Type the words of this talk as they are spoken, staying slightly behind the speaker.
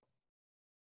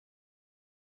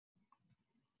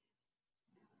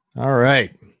All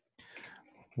right.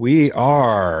 We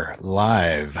are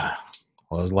live.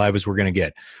 Well, as live as we're going to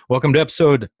get. Welcome to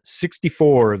episode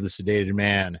 64 of The Sedated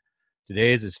Man.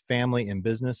 Today's is family and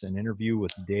business, an interview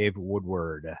with Dave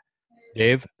Woodward.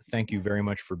 Dave, thank you very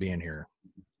much for being here.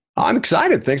 I'm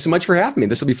excited. Thanks so much for having me.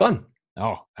 This will be fun.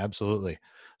 Oh, absolutely.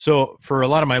 So for a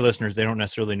lot of my listeners, they don't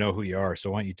necessarily know who you are.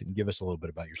 So why don't you give us a little bit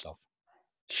about yourself?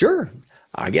 Sure.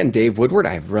 Again, Dave Woodward.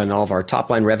 I've run all of our top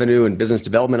line revenue and business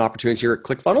development opportunities here at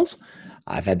ClickFunnels.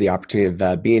 I've had the opportunity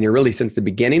of being here really since the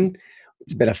beginning.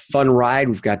 It's been a fun ride.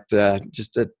 We've got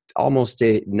almost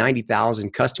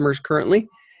 90,000 customers currently.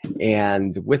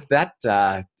 And with that,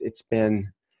 it's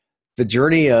been the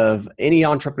journey of any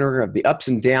entrepreneur, of the ups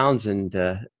and downs. And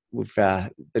we've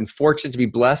been fortunate to be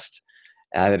blessed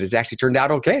that it's actually turned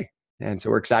out okay. And so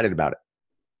we're excited about it.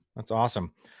 That's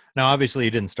awesome. Now, obviously,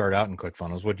 you didn't start out in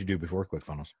ClickFunnels. What did you do before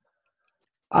ClickFunnels?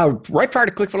 Right prior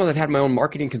to ClickFunnels, I've had my own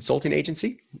marketing consulting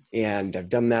agency, and I've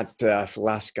done that for the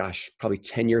last, probably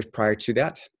 10 years prior to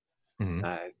that. Mm-hmm.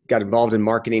 Got involved in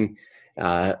marketing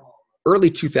early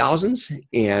 2000s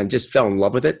and just fell in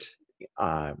love with it.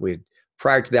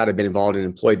 Prior to that, I've been involved in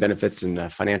employee benefits and a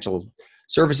financial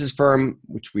services firm,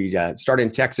 which we started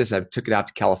in Texas. I took it out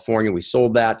to California. We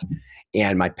sold that.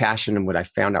 And my passion and what I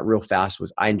found out real fast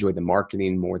was I enjoyed the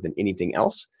marketing more than anything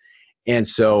else. And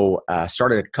so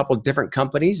started a couple of different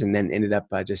companies and then ended up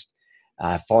just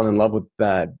falling in love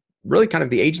with really kind of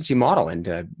the agency model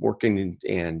and working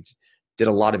and did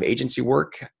a lot of agency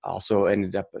work. Also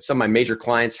ended up, some of my major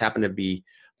clients happened to be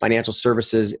financial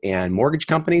services and mortgage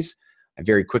companies. I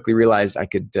very quickly realized I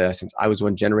could, since I was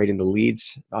one generating the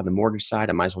leads on the mortgage side,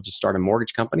 I might as well just start a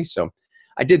mortgage company. So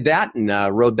I did that and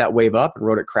rode that wave up and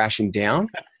rode it crashing down.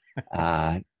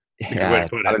 Got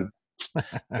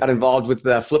involved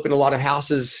with flipping a lot of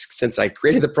houses. Since I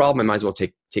created the problem, I might as well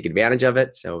take advantage of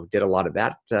it. So did a lot of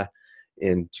that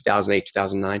in 2008,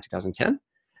 2009, 2010.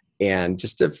 And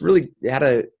just have really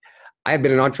I have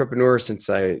been an entrepreneur since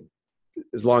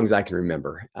as long as I can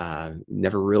remember.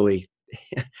 Never really,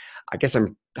 I guess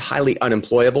I'm highly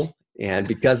unemployable. And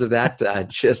because of that,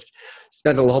 just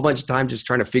spent a whole bunch of time just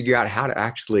trying to figure out how to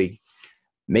actually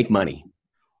make money.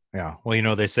 Yeah.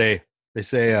 Well, they say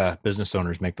business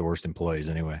owners make the worst employees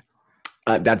anyway.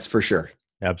 That's for sure.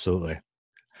 Absolutely.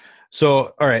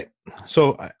 So, all right.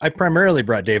 So I primarily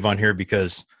brought Dave on here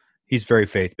because he's very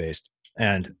faith-based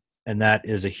and that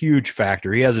is a huge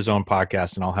factor. He has his own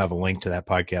podcast and I'll have a link to that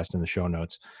podcast in the show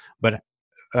notes. But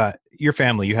your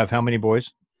family, you have how many boys?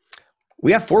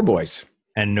 We have 4 boys.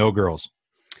 And no girls?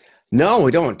 No,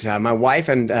 we don't. My wife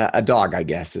and a dog, I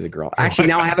guess, is a girl. Actually,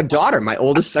 now I have a daughter. My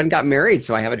oldest son got married,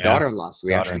 so I have a daughter-in-law. So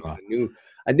we actually have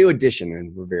a new addition,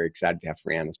 and we're very excited to have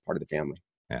Fran as part of the family.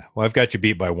 Yeah. Well, I've got you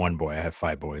beat by one boy. I have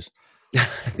 5 boys.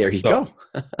 There you go.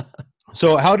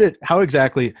 So how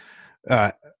exactly,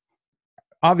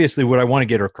 obviously what I want to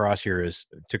get across here is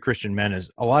to Christian men is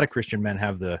a lot of Christian men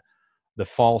have the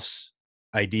false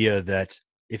idea that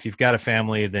if you've got a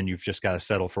family, then you've just got to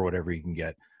settle for whatever you can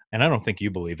get. And I don't think you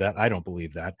believe that. I don't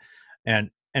believe that. And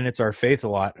it's our faith a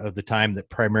lot of the time that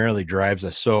primarily drives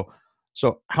us. So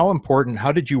how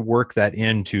did you work that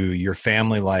into your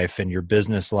family life and your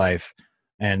business life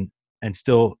and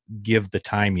still give the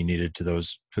time you needed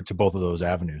to both of those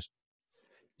avenues?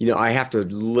 I have to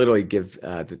literally give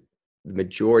the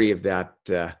majority of that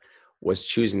was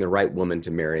choosing the right woman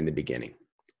to marry in the beginning.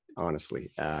 Honestly,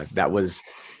 that was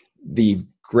the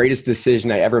greatest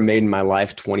decision I ever made in my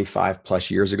life 25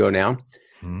 plus years ago now.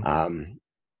 Mm-hmm.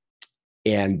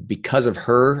 And because of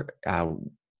her,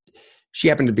 she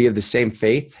happened to be of the same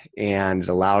faith and it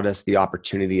allowed us the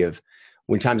opportunity of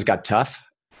when times got tough,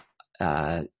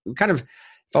 I've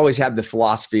always had the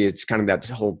philosophy. It's kind of that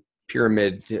whole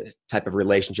pyramid type of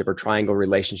relationship or triangle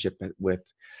relationship with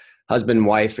husband,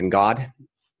 wife, and God.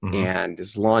 Mm-hmm. And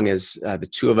as long as the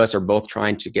two of us are both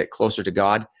trying to get closer to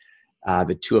God,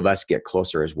 the two of us get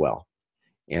closer as well.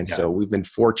 And so we've been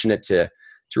fortunate to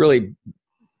really,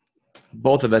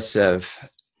 both of us have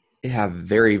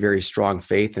very, very strong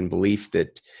faith and belief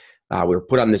that we were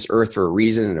put on this earth for a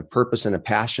reason and a purpose and a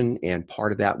passion. And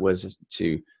part of that was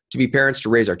to be parents, to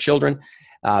raise our children,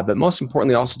 but most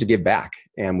importantly, also to give back.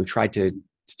 And we tried to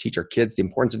teach our kids the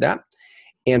importance of that.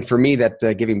 And for me, that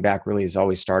giving back really has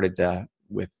always started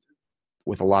with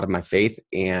a lot of my faith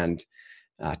and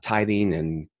tithing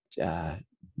and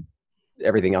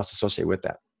everything else associated with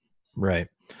that. Right.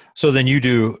 So then you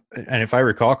do, and if I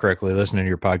recall correctly, listening to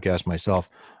your podcast myself,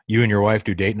 you and your wife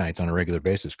do date nights on a regular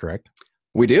basis, correct?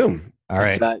 We do. All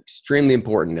right. That's extremely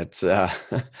important. It's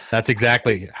that's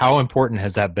exactly. How important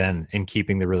has that been in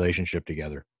keeping the relationship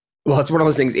together? Well, it's one of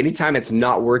those things. Anytime it's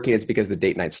not working, it's because the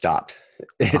date night stopped.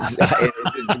 It's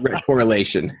direct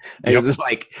correlation. And Yep. it's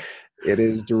like, it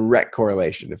is direct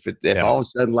correlation. If Yeah. all of a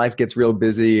sudden life gets real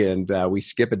busy and we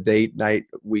skip a date night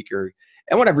week,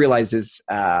 and what I've realized is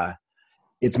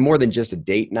it's more than just a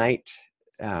date night.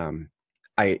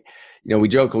 I, we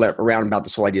joke around about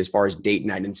this whole idea as far as date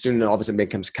night, and soon all of a sudden it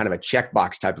becomes kind of a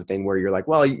checkbox type of thing where you're like,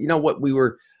 well, you know what, we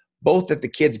were both at the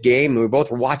kids' game and we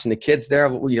both were watching the kids there.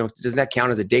 Doesn't that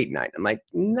count as a date night? I'm like,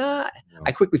 nah. No.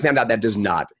 I quickly found out that does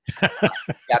not.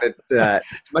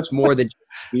 It's much more than just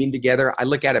being together. I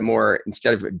look at it more,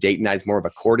 instead of a date night, it's more of a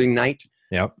courting night.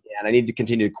 Yep. And I need to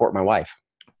continue to court my wife.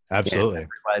 Absolutely. And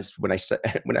I realized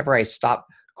whenever I stop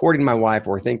courting my wife,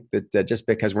 or think that just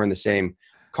because we're in the same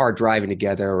car driving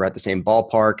together or at the same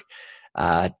ballpark,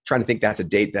 trying to think that's a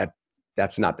date,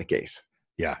 that's not the case.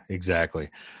 Yeah, exactly.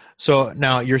 So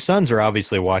now your sons are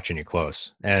obviously watching you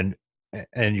close, and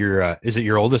is it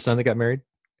your oldest son that got married?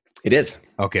 It is.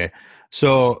 Okay.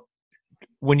 So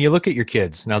when you look at your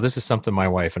kids, now this is something my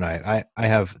wife and I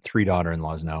have 3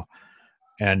 daughter-in-laws now,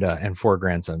 and 4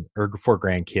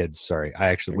 grandkids. Sorry.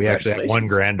 We actually have 1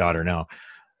 granddaughter now.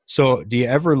 So do you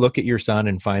ever look at your son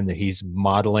and find that he's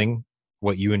modeling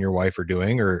what you and your wife are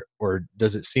doing, or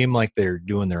does it seem like they're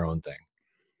doing their own thing?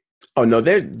 Oh no,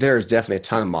 there's definitely a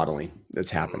ton of modeling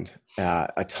that's happened.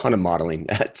 A ton of modeling,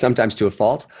 sometimes to a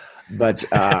fault, but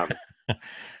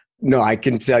no, I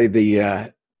can tell you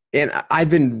and I've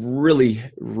been really,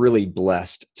 really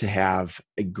blessed to have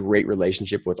a great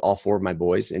relationship with all 4 of my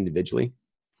boys individually.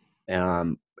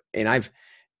 And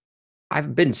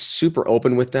I've been super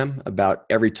open with them about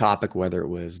every topic, whether it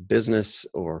was business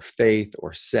or faith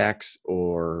or sex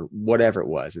or whatever it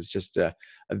was. It's just a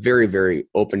very, very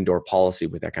open door policy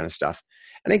with that kind of stuff.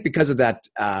 I think because of that,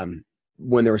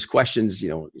 when there was questions,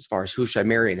 as far as who should I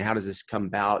marry and how does this come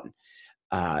about,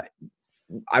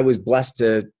 I was blessed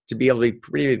to be able to be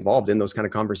pretty involved in those kind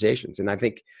of conversations. And I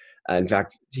think, in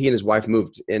fact, he and his wife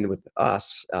moved in with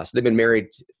us. So they've been married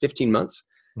 15 months.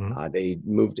 Mm-hmm. They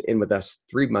moved in with us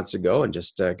 3 months ago and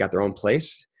just got their own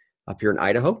place up here in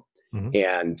Idaho. Mm-hmm.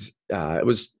 And it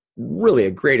was really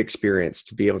a great experience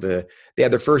to be able to, they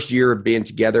had their first year of being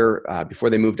together before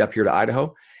they moved up here to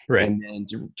Idaho. Right. And then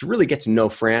to really get to know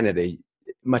Fran at a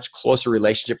much closer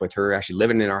relationship with her actually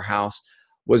living in our house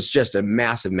was just a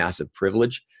massive, massive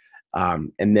privilege.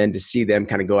 And then to see them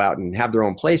kind of go out and have their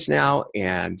own place now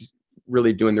and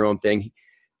really doing their own thing.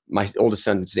 My oldest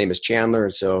son's name is Chandler,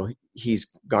 and so he's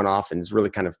gone off and has really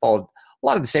kind of followed a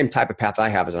lot of the same type of path I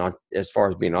have as far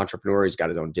as being an entrepreneur. He's got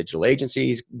his own digital agency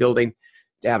he's building,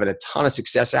 having a ton of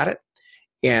success at it.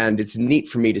 And it's neat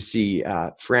for me to see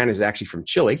Fran is actually from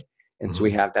Chile, and so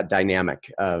we have that dynamic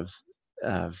of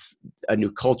a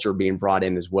new culture being brought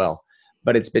in as well.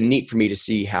 But it's been neat for me to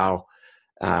see how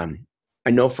I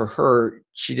know for her,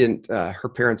 she didn't. Her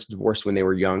parents divorced when they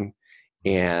were young,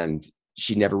 and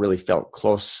she never really felt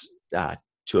close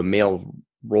to a male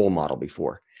role model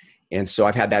before. And so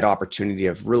I've had that opportunity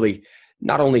of really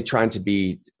not only trying to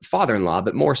be father-in-law,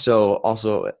 but more so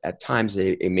also at times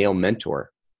a male mentor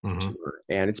to her.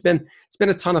 And it's been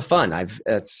a ton of fun.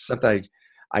 It's something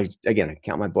I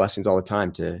count my blessings all the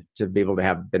time to be able to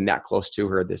have been that close to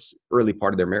her this early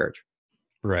part of their marriage.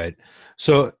 Right.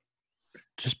 So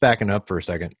just backing up for a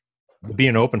second, the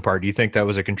being open part, do you think that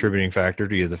was a contributing factor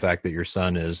to you, the fact that your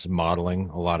son is modeling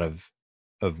a lot of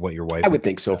what your wife? I would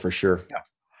think so, for sure. Yeah.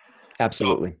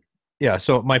 Absolutely.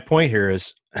 So my point here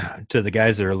is to the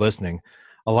guys that are listening,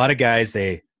 a lot of guys,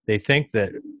 they think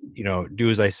that, do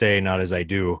as I say, not as I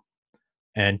do.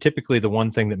 And typically the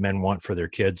one thing that men want for their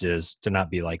kids is to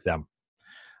not be like them.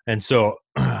 And so,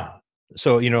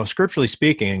 scripturally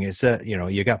speaking, it's that,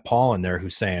 you got Paul in there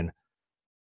who's saying,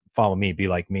 follow me, be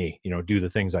like me, do the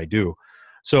things I do.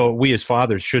 So we as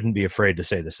fathers shouldn't be afraid to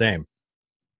say the same,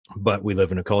 but we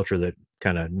live in a culture that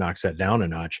kind of knocks that down a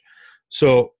notch.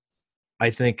 So I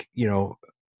think,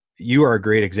 you are a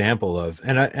great example of,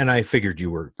 and I figured you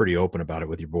were pretty open about it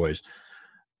with your boys.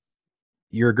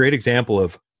 You're a great example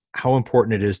of how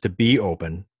important it is to be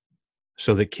open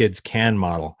so that kids can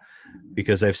model,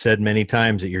 because I've said many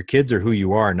times that your kids are who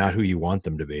you are, not who you want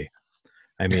them to be.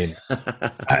 I mean,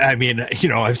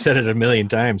 I've said it a million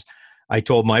times. I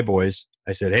told my boys,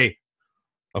 I said, hey,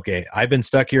 okay, I've been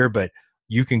stuck here, but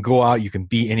you can go out, you can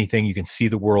be anything, you can see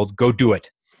the world, go do it.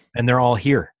 And they're all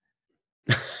here.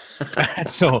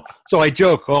 So I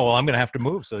joke, oh, well, I'm going to have to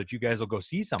move so that you guys will go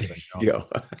see something.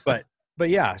 But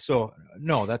yeah, so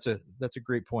no, that's a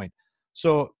great point.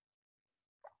 So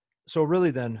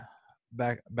really then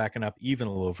backing up even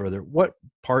a little further, what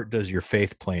part does your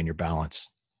faith play in your balance?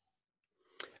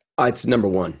 It's number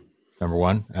one. Number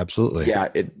one, absolutely. Yeah.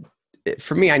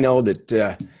 For me, I know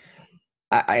that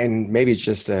And maybe it's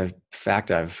just a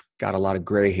fact I've got a lot of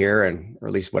gray hair, and or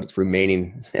at least what's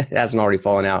remaining hasn't already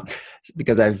fallen out. It's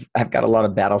because I've got a lot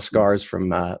of battle scars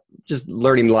from just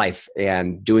learning life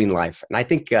and doing life. And I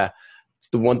think it's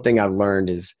the one thing I've learned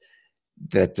is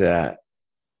that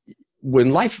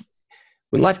when life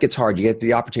gets hard, you get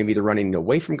the opportunity of either running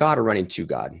away from God or running to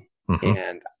God. Mm-hmm.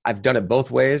 And I've done it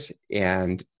both ways,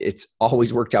 and it's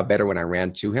always worked out better when I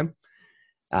ran to Him.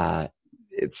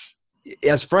 It's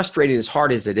as frustrating, as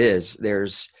hard as it is.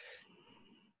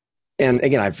 And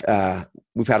again,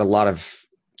 we've had a lot of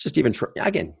just even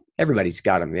again, everybody's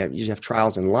got them. You have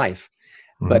trials in life,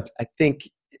 Mm-hmm. but I think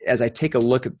as I take a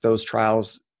look at those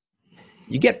trials,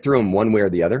 you get through them one way or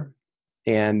the other.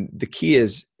 And the key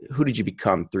is, who did you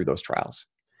become through those trials?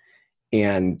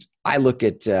 And I look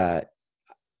at,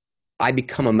 I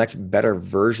become a much better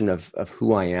version of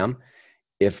who I am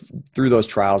if through those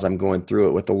trials I'm going through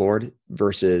it with the Lord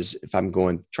versus if I'm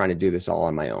trying to do this all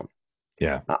on my own.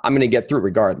 Yeah. I'm going to get through it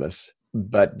regardless,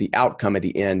 but the outcome at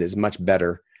the end is much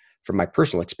better from my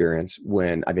personal experience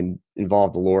when I've been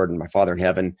involved the Lord and my Father in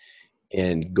heaven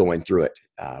in going through it.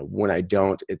 When I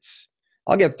don't,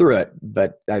 I'll get through it,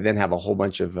 but I then have a whole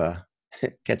bunch of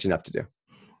catching up to do.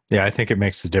 Yeah, I think it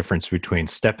makes the difference between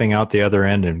stepping out the other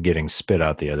end and getting spit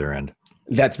out the other end.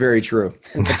 That's very true.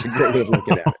 That's a great way of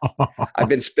looking at it. I've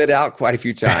been spit out quite a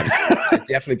few times. I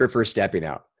definitely prefer stepping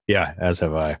out. Yeah, as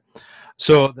have I.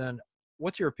 So then,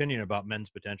 what's your opinion about men's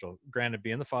potential? Granted,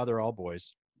 being the father of all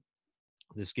boys,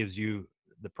 this gives you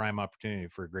the prime opportunity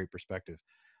for a great perspective.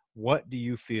 What do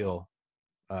you feel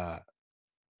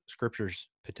Scripture's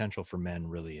potential for men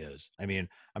really is? I mean,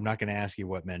 I'm not going to ask you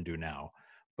what men do now,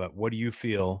 but what do you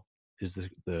feel is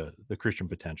the Christian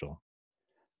potential?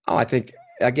 Oh, I think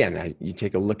again, you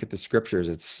take a look at the Scriptures.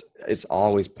 It's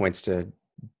always points to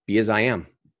be as I am,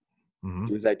 Mm-hmm.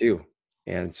 do as I do,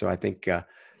 and so I think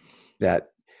that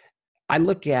I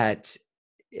look at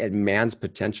man's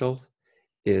potential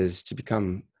is to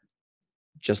become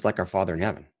just like our Father in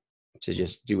heaven, to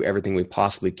just do everything we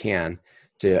possibly can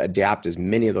to adapt as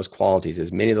many of those qualities,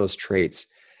 as many of those traits.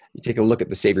 You take a look at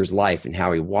the Savior's life and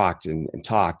how he walked and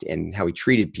talked and how he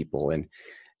treated people. And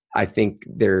I think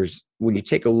when you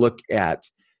take a look at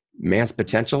man's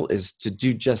potential is to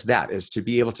do just that, is to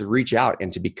be able to reach out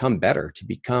and to become better, to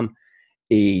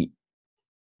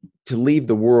leave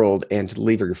the world and to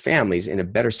leave your families in a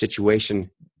better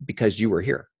situation because you were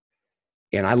here.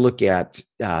 And I look at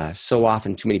so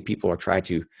often too many people are trying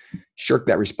to shirk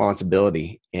that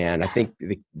responsibility. And I think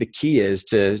the key is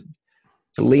to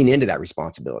lean into that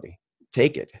responsibility,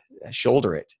 take it,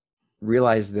 shoulder it,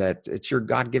 realize that it's your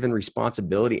God-given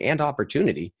responsibility and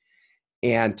opportunity.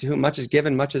 And to whom much is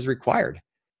given, much is required.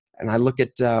 And I look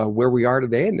at where we are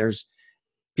today, and there's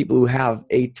people who have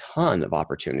a ton of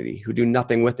opportunity who do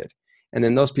nothing with it. And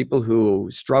then those people who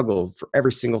struggle for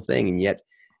every single thing. And yet,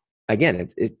 again,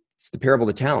 it's the parable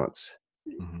of the talents.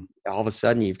 Mm-hmm. All of a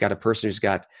sudden, you've got a person who's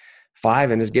got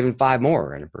 5 and is given 5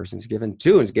 more, and a person's given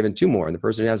 2 and is given 2 more, and the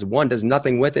person who has 1 does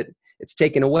nothing with it. It's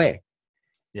taken away.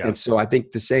 Yeah. And so I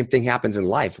think the same thing happens in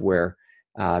life where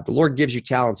the Lord gives you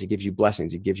talents, he gives you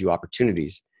blessings, he gives you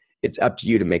opportunities. It's up to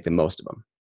you to make the most of them.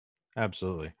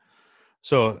 Absolutely.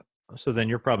 So then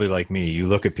you're probably like me. You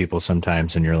look at people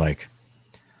sometimes and you're like,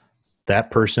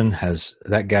 that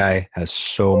guy has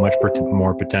so much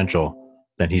more potential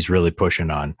than he's really pushing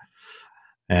on.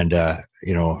 And,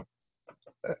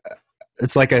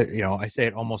 it's like I say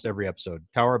it almost every episode,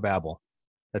 Tower of Babel.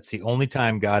 That's the only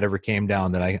time God ever came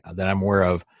down that I'm aware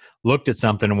of, looked at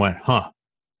something and went, huh,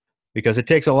 because it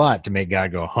takes a lot to make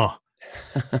God go, huh.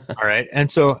 All right. And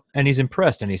he's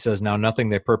impressed, and he says, now nothing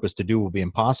they purpose to do will be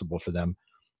impossible for them,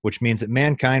 which means that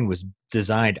mankind was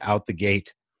designed out the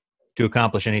gate to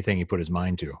accomplish anything he put his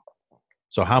mind to.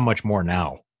 So how much more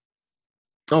now?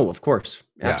 Oh, of course.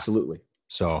 Yeah. Absolutely.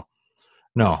 So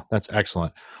no, that's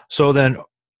excellent. So then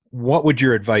what would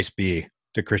your advice be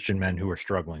to Christian men who are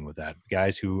struggling with that?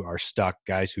 Guys who are stuck,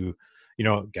 guys who,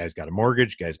 guy's got a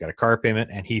mortgage, guy's got a car payment,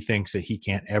 and he thinks that he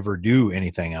can't ever do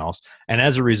anything else. And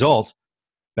as a result,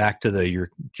 back to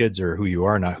your kids are who you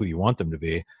are, not who you want them to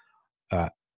be,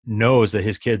 knows that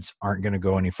his kids aren't going to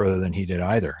go any further than he did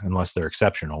either, unless they're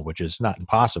exceptional, which is not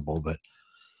impossible, but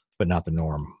not the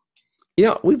norm.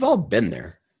 We've all been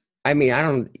there. I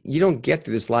mean, you don't get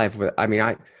through this life with,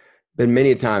 I've been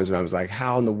many times when I was like,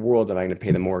 how in the world am I going to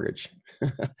pay the mortgage?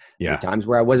 Yeah. Times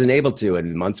where I wasn't able to,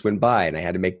 and months went by and I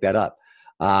had to make that up.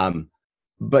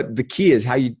 But the key is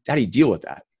how do you deal with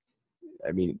that?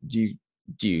 I mean, do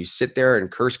you sit there and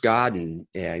curse God and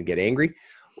get angry?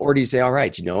 Or do you say, all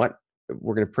right, you know what?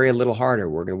 We're going to pray a little harder.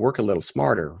 We're going to work a little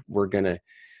smarter. We're going to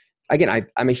again,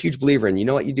 I'm a huge believer in, you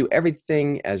know what, you do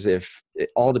everything as if it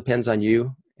all depends on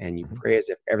you, and you pray as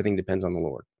if everything depends on the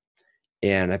Lord.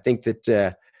 And I think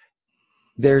that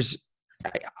there's,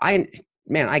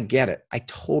 man, I get it. I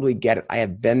totally get it. I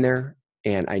have been there,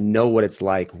 and I know what it's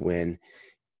like when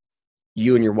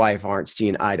you and your wife aren't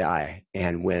seeing eye to eye,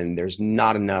 and when there's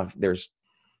not enough, there's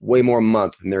way more a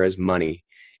month than there is money.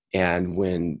 And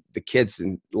when the kids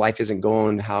and life isn't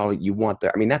going how you want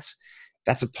there. I mean, that's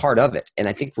a part of it. And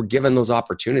I think we're given those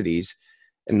opportunities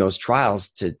and those trials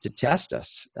to test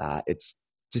us. It's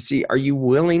to see, are you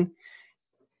willing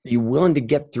to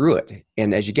get through it?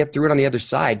 And as you get through it on the other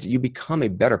side, you become a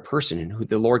better person, and who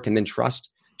the Lord can then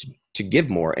trust to give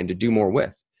more and to do more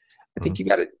with. I think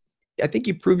I think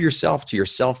you prove yourself to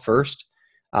yourself first.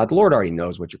 The Lord already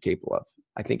knows what you're capable of.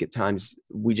 I think at times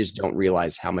we just don't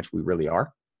realize how much we really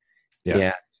are. Yeah.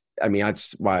 And I mean,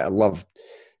 that's why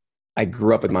I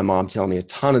grew up with my mom telling me a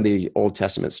ton of the Old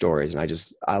Testament stories. And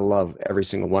I love every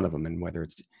single one of them. And whether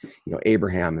it's,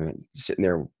 Abraham and sitting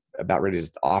there about ready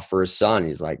to offer his son,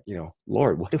 he's like,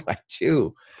 Lord, what do I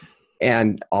do?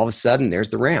 And all of a sudden there's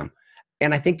the ram.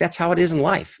 And I think that's how it is in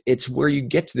life. It's where you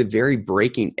get to the very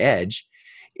breaking edge,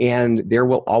 and there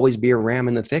will always be a ram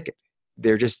in the thicket.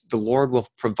 The Lord will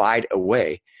provide a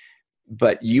way,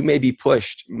 but you may be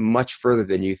pushed much further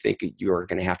than you think you're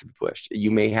going to have to be pushed. You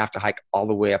may have to hike all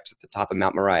the way up to the top of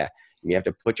Mount Moriah. You may have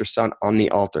to put your son on the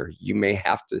altar. You may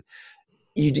have to,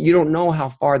 you don't know how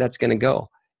far that's going to go.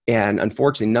 And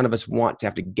unfortunately, none of us want to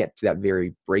have to get to that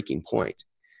very breaking point.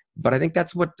 But I think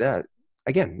that's what,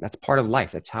 again, that's part of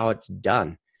life. That's how it's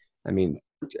done. I mean,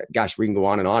 gosh, we can go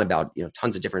on and on about,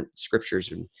 tons of different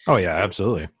scriptures. Oh yeah,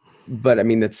 absolutely. But I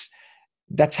mean, that's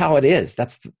how it is.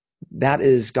 That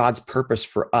is God's purpose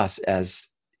for us, as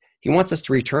he wants us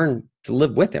to return to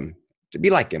live with him, to be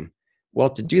like him. Well,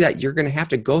 to do that, you're going to have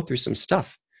to go through some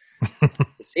stuff. The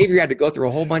Savior had to go through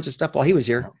a whole bunch of stuff while he was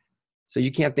here. So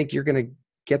you can't think you're going to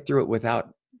get through it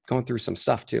without going through some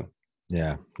stuff too.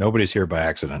 Yeah. Nobody's here by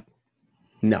accident.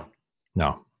 No.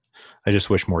 I just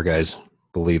wish more guys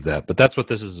believe that, but that's what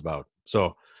this is about.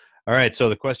 So, all right. So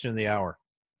the question of the hour,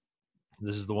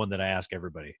 this is the one that I ask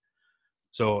everybody.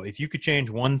 So if you could change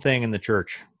one thing in the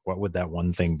church, what would that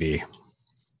one thing be?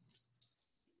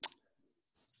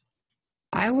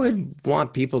 I would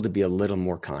want people to be a little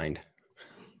more kind.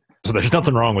 So there's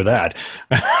nothing wrong with that.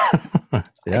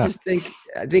 Yeah.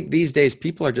 I think these days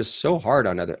people are just so hard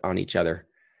on each other.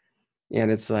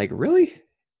 And it's like, really?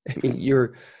 I mean,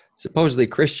 you're supposedly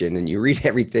Christian and you read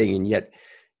everything, and yet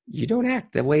you don't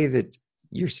act the way that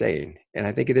you're saying. And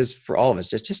I think it is for all of us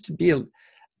just to be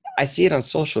I see it on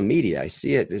social media. I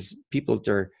see it as people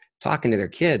are talking to their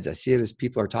kids. I see it as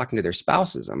people are talking to their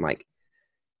spouses. I'm like,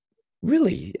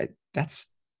 really? That's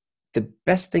the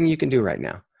best thing you can do right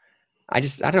now. I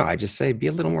don't know. I just say, be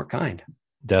a little more kind.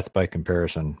 Death by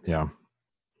comparison. Yeah.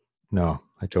 No,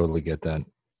 I totally get that.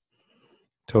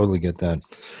 Totally get that.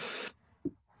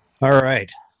 All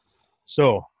right.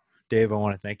 So, Dave, I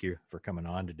want to thank you for coming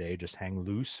on today. Just hang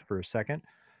loose for a second.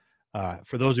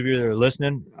 For those of you that are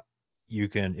listening, you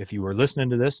can, if you were listening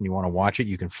to this and you want to watch it,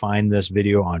 you can find this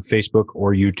video on Facebook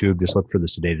or YouTube. Just look for The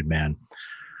Sedated Man.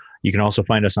 You can also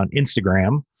find us on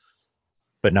Instagram,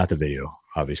 but not the video.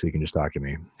 Obviously, you can just talk to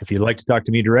me. If you'd like to talk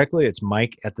to me directly, it's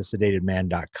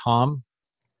mike@thesedatedman.com.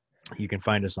 You can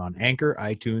find us on Anchor,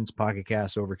 iTunes, Pocket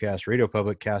Cast, Overcast, Radio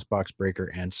Public, Castbox, Breaker,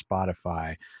 and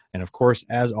Spotify. And of course,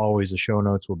 as always, the show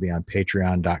notes will be on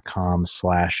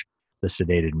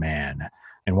patreon.com/thesedatedman.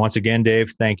 And once again,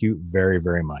 Dave, thank you very,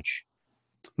 very much.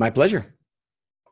 My pleasure.